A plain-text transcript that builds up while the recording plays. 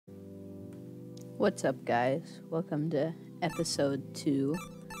What's up, guys? Welcome to episode 2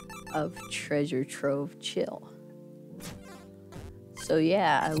 of Treasure Trove Chill. So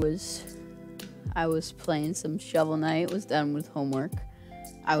yeah, I was playing some Shovel Knight, was done with homework.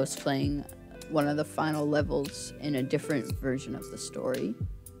 I was playing one of the final levels in a different version of the story.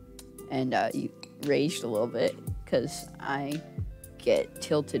 And you raged a little bit because I get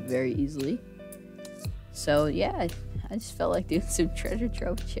tilted very easily. So yeah, I just felt like doing some Treasure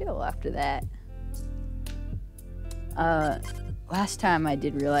Trove Chill after that. Last time I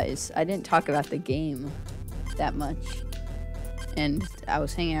did realize I didn't talk about the game that much, and I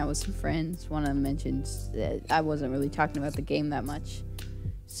was hanging out with some friends. One of them mentioned that I wasn't really talking about the game that much,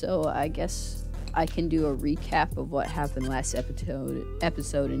 so I guess I can do a recap of what happened last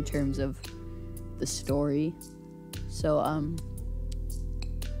episode in terms of the story. So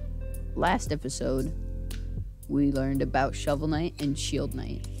last episode we learned about Shovel Knight and Shield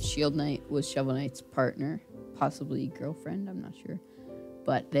Knight. Shield Knight was Shovel Knight's partner, possibly girlfriend, I'm not sure.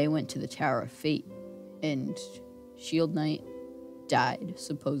 But they went to the Tower of Fate, and Shield Knight died,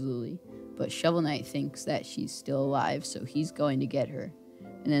 supposedly. But Shovel Knight thinks that she's still alive, so he's going to get her.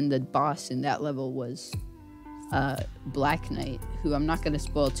 And then the boss in that level was Black Knight, who I'm not going to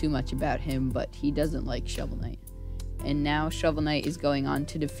spoil too much about him, but he doesn't like Shovel Knight. And now Shovel Knight is going on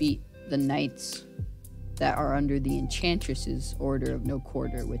to defeat the knights that are under the Enchantress's Order of No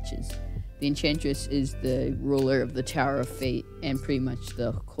Quarter, which is... The Enchantress is the ruler of the Tower of Fate and pretty much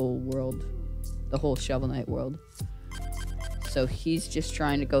the whole world, the whole Shovel Knight world. So he's just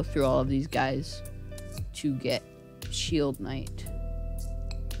trying to go through all of these guys to get Shield Knight.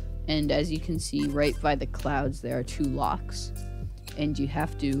 And as you can see, right by the clouds, there are 2 locks. And you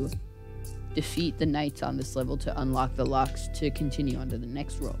have to defeat the knights on this level to unlock the locks to continue on to the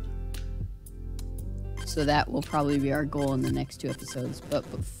next world. So that will probably be our goal in the next 2 episodes. But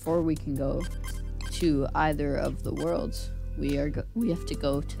before we can go to either of the worlds, we have to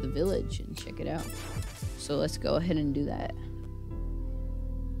go to the village and check it out. So let's go ahead and do that.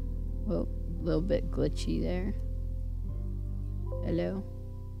 Well, a little bit glitchy there. Hello?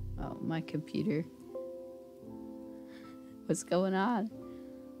 Oh, my computer. What's going on?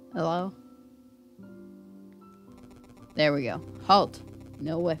 Hello? There we go. Halt!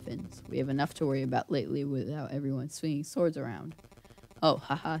 No weapons. We have enough to worry about lately without everyone swinging swords around. Oh,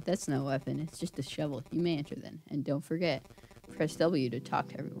 haha, that's no weapon. It's just a shovel. You may enter then. And don't forget, press W to talk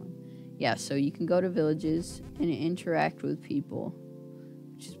to everyone. Yeah, so you can go to villages and interact with people,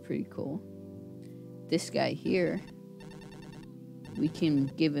 which is pretty cool. This guy here, we can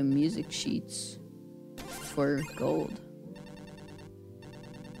give him music sheets for gold.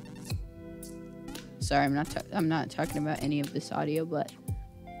 Sorry, I'm not talking about any of this audio, but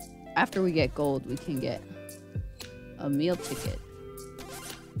after we get gold, we can get a meal ticket.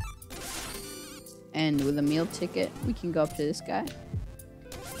 And with a meal ticket, we can go up to this guy,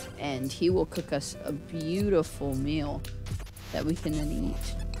 and he will cook us a beautiful meal that we can then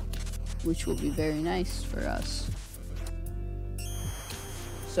eat, which will be very nice for us.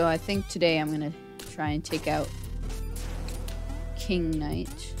 So I think today I'm going to try and take out King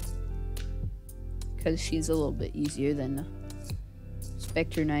Knight, because she's a little bit easier than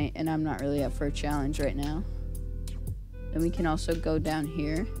Spectre Knight, and I'm not really up for a challenge right now. Then we can also go down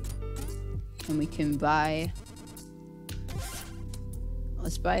here, and we can buy...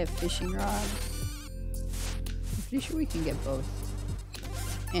 Let's buy a fishing rod. I'm pretty sure we can get both.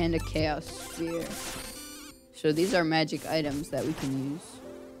 And a Chaos Sphere. So these are magic items that we can use.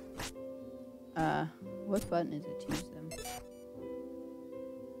 What button is it to use them?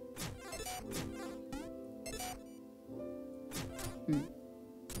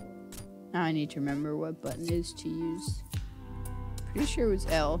 Now I need to remember what button is to use. Pretty sure it was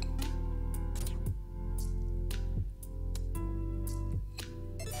L.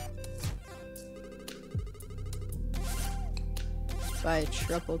 Let's buy a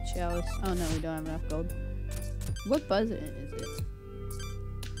truffle chalice. Oh no, we don't have enough gold. What button is it?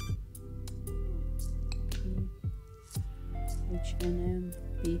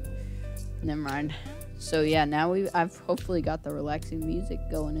 H-N-M-B. Never mind. So yeah, now I've hopefully got the relaxing music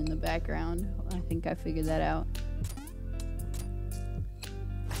going in the background. I think I figured that out.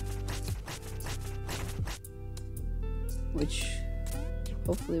 Which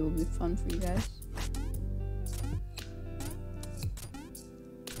hopefully will be fun for you guys.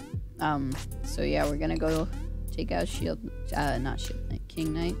 So yeah, we're gonna go take out not Shield Knight,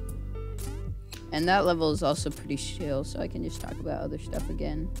 King Knight. And that level is also pretty chill, so I can just talk about other stuff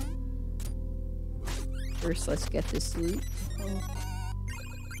again. First, let's get this loot.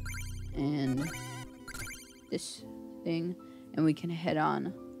 And this thing. And we can head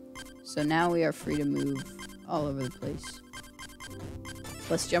on So now we are free to move all over the place.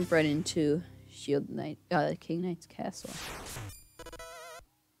 Let's jump right into King Knight's castle.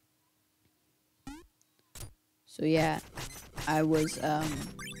 So yeah, I was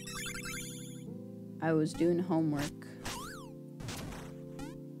doing homework,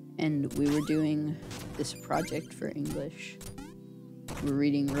 and we were doing this project for English. We're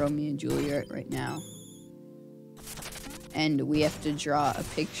reading Romeo and Juliet right now, and we have to draw a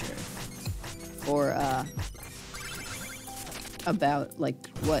picture for about like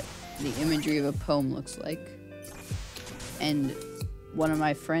what the imagery of a poem looks like. And one of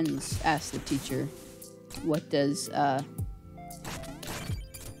my friends asked the teacher, what does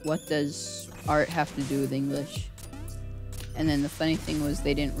art have to do with English? And then the funny thing was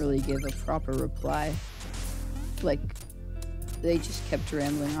they didn't really give a proper reply. Like, they just kept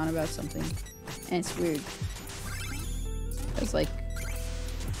rambling on about something. And it's weird. It's like,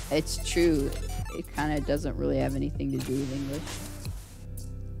 it's true. It kind of doesn't really have anything to do with English.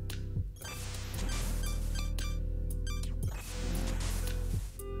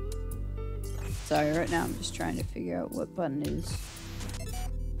 Sorry, right now I'm just trying to figure out what button is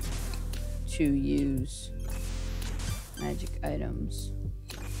to use. Magic items.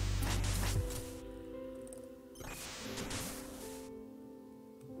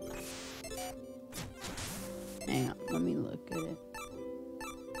 Hang on, let me look at it.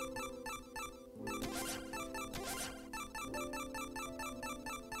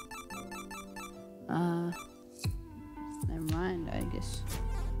 Never mind, I guess.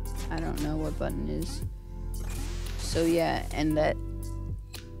 I don't know what button is. So yeah, and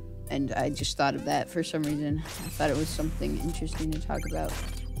I just thought of that for some reason. I thought it was something interesting to talk about.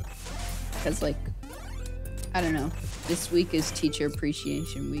 Because, like, I don't know. This week is Teacher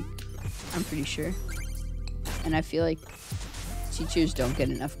Appreciation Week, I'm pretty sure. And I feel like teachers don't get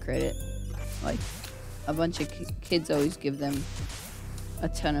enough credit. Like, a bunch of kids always give them a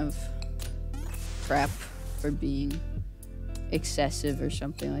ton of crap for being excessive or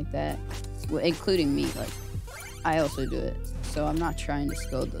something like that. Well, including me. Like, I also do it. So I'm not trying to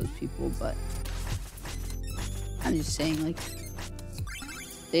scold those people, but I'm just saying, like,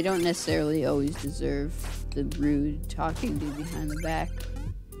 they don't necessarily always deserve the rude talking to behind the back.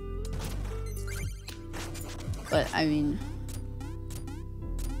 But, I mean,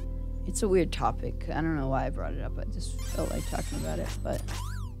 it's a weird topic. I don't know why I brought it up. I just felt like talking about it, but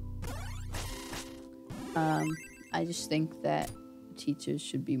I just think that teachers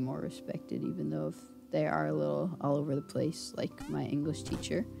should be more respected, even though if they are a little all over the place, like my English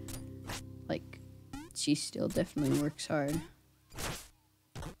teacher. Like, she still definitely works hard.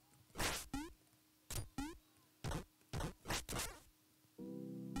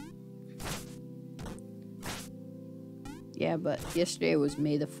 Yeah, but yesterday was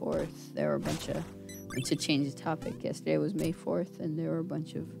May the 4th. There were a bunch of, to change the topic, yesterday was May 4th, and there were a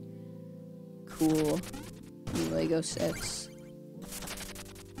bunch of cool new Lego sets.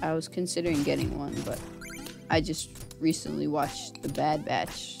 I was considering getting one, but I just recently watched The Bad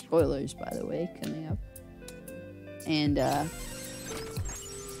Batch, spoilers by the way, coming up, and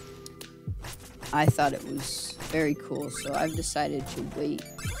I thought it was very cool, so I've decided to wait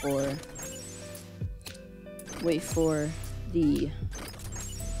for the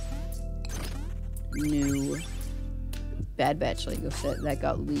new Bad Batch Lego set that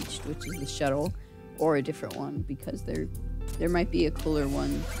got leaked, which is the shuttle, or a different one, because there might be a cooler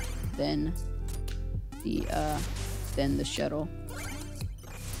one than the shuttle.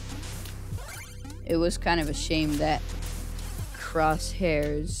 It was kind of a shame that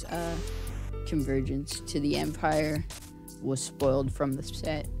Crosshair's convergence to the Empire was spoiled from the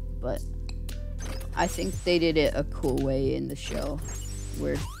set, but I think they did it a cool way in the show,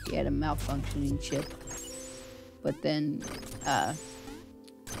 where he had a malfunctioning chip, but then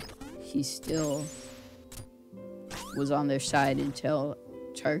he still was on their side until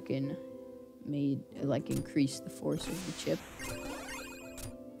Tarkin increased the force of the chip.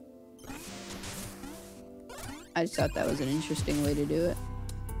 I just thought that was an interesting way to do it.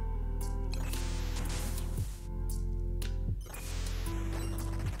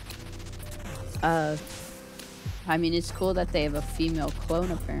 I mean, it's cool that they have a female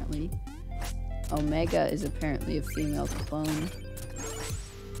clone, apparently. Omega is apparently a female clone,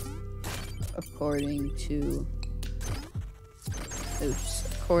 according to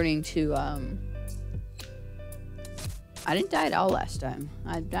I didn't die at all last time.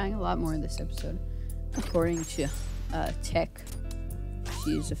 I'm dying a lot more in this episode. According to Tech,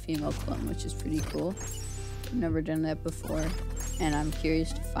 she's a female clone, which is pretty cool. I've never done that before, and I'm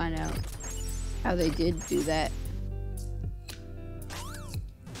curious to find out how they did do that.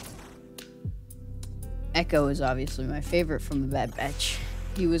 Echo is obviously my favorite from the Bad Batch.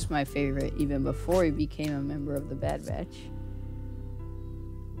 He was my favorite even before he became a member of the Bad Batch.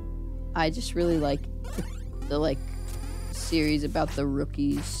 I just really like the like series about the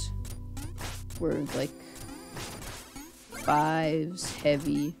rookies, where like Fives,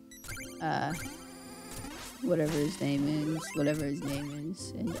 Heavy, whatever his name is,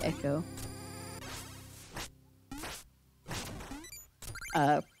 and Echo.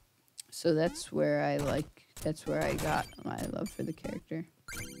 So that's where I got my love for the character.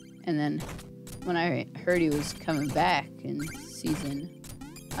 And then when I heard he was coming back in season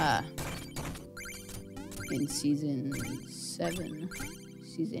 7,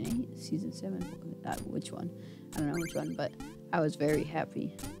 season 8, season 7, which one? I don't know which one, but I was very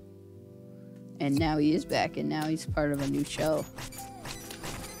happy. And now he is back, and now he's part of a new show.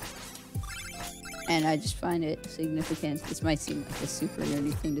 And I just find it significant. This might seem like a super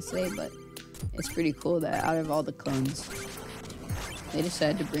nerdy thing to say, but it's pretty cool that out of all the clones, they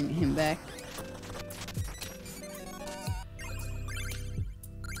decided to bring him back.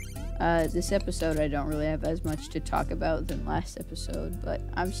 This episode I don't really have as much to talk about than last episode, but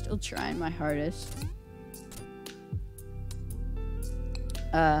I'm still trying my hardest.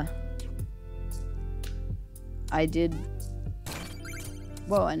 I did...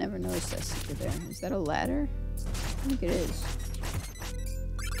 Whoa, I never noticed that secret there. Is that a ladder? I think it is.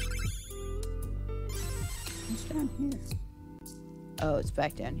 What's down here? Oh, it's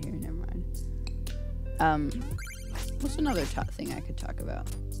back down here. Never mind. What's another thing I could talk about?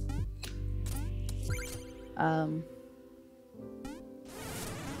 I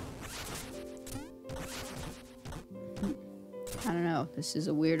don't know. This is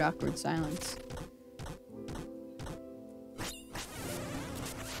a weird, awkward silence.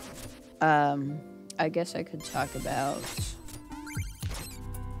 I guess I could talk about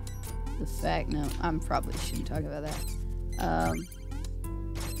the fact... No, I probably shouldn't talk about that.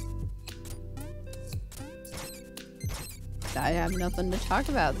 I have nothing to talk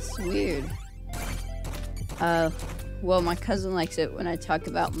about. This is weird. Well, my cousin likes it when I talk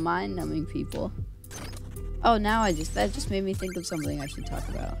about mind-numbing people. Oh, now that just made me think of something I should talk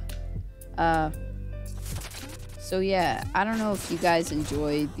about. So yeah, I don't know if you guys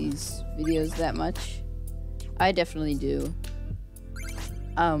enjoy these videos that much. I definitely do.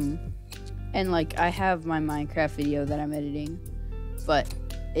 And like, I have my Minecraft video that I'm editing, but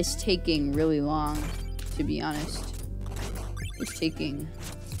it's taking really long, to be honest. It's taking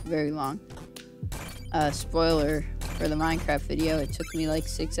very long. Spoiler for the Minecraft video, it took me like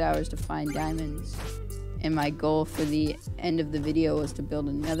 6 hours to find diamonds, and my goal for the end of the video was to build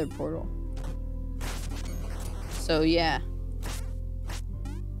a nether portal. So yeah.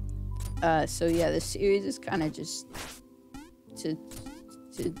 This series is kind of just to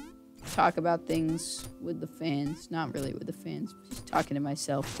talk about things with the fans. Not really with the fans, but just talking to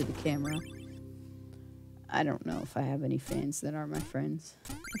myself to the camera. I don't know if I have any fans that are my friends.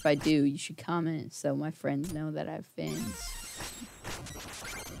 If I do, you should comment so my friends know that I have fans.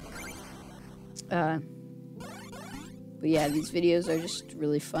 But yeah, these videos are just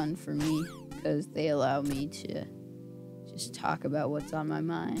really fun for me because they allow me to just talk about what's on my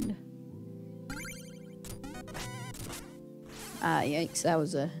mind. Yikes, that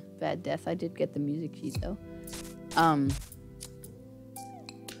was a bad death. I did get the music sheet though.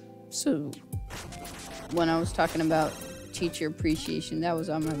 So when I was talking about teacher appreciation, that was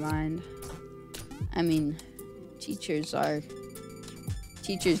on my mind. I mean, teachers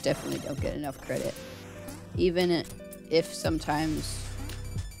definitely don't get enough credit. Even if sometimes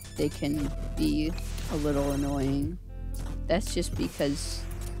they can be a little annoying. That's just because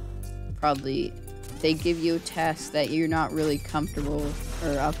probably they give you a task that you're not really comfortable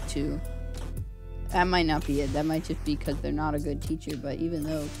or up to. That might not be it. That might just be because they're not a good teacher. But even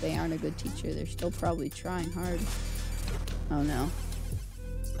though they aren't a good teacher, they're still probably trying hard. Oh no.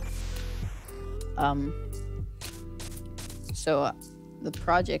 So the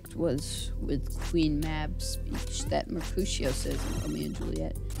project was with Queen Mab's speech that Mercutio says in Romeo and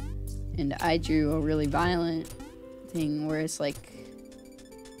Juliet. And I drew a really violent thing where it's like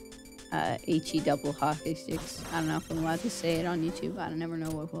HE double hockey sticks. I don't know if I'm allowed to say it on YouTube. I never know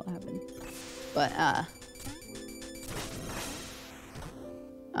what will happen. But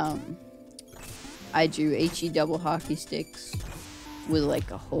I drew HE double hockey sticks with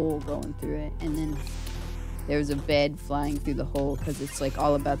like a hole going through it, and then there was a bed flying through the hole because it's like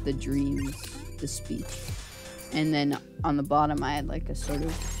all about the dreams, the speech. And then on the bottom I had like a sort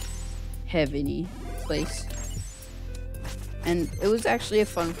of heaven-y place. And it was actually a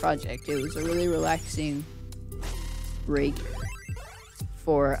fun project. It was a really relaxing break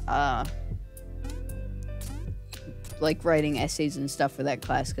for like writing essays and stuff for that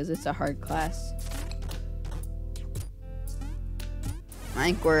class because it's a hard class. I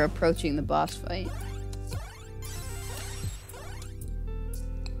think we're approaching the boss fight.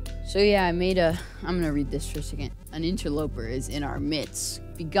 So yeah, I'm gonna read this for a second. An interloper is in our midst.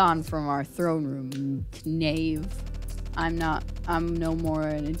 Begone from our throne room, knave. I'm no more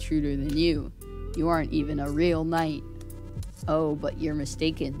an intruder than you. You aren't even a real knight. Oh, but you're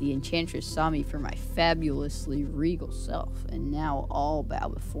mistaken. The enchantress saw me for my fabulously regal self, and now all bow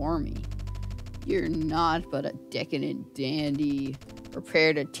before me. You're not but a decadent dandy.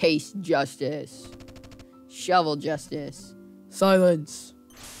 Prepare to taste justice. Shovel justice. Silence.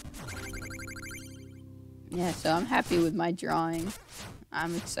 Yeah, so I'm happy with my drawing.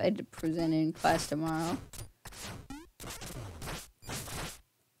 I'm excited to present it in class tomorrow.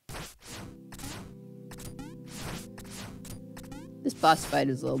 This boss fight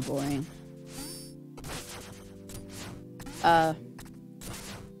is a little boring. I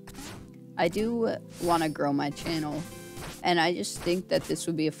do want to grow my channel, and I just think that this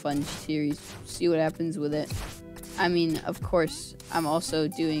would be a fun series. See what happens with it. I mean, of course, I'm also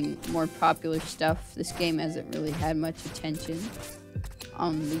doing more popular stuff. This game hasn't really had much attention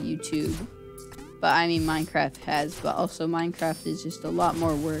on the YouTube. But I mean, Minecraft has, but also Minecraft is just a lot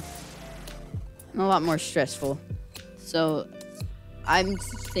more work and a lot more stressful. So I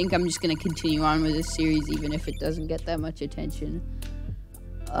think I'm just going to continue on with this series even if it doesn't get that much attention.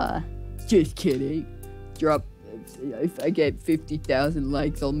 Just kidding. If I get 50,000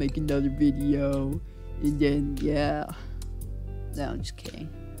 likes, I'll make another video. And then, yeah. No, I'm just kidding.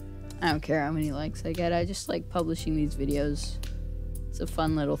 I don't care how many likes I get. I just like publishing these videos. It's a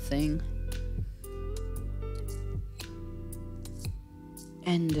fun little thing.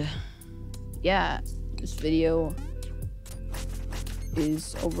 And, yeah. This video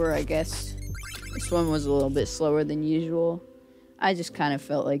is over, I guess. This one was a little bit slower than usual. I just kind of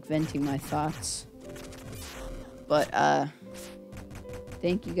felt like venting my thoughts. But,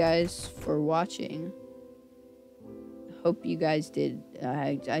 thank you guys for watching. Hope you guys did.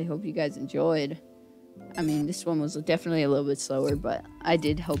 I hope you guys enjoyed. I mean, this one was definitely a little bit slower, but I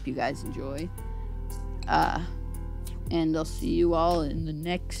did hope you guys enjoy. And I'll see you all in the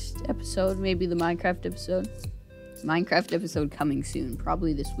next episode, maybe the Minecraft episode. Minecraft episode coming soon,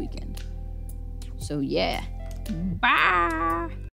 probably this weekend. So, yeah. Bye!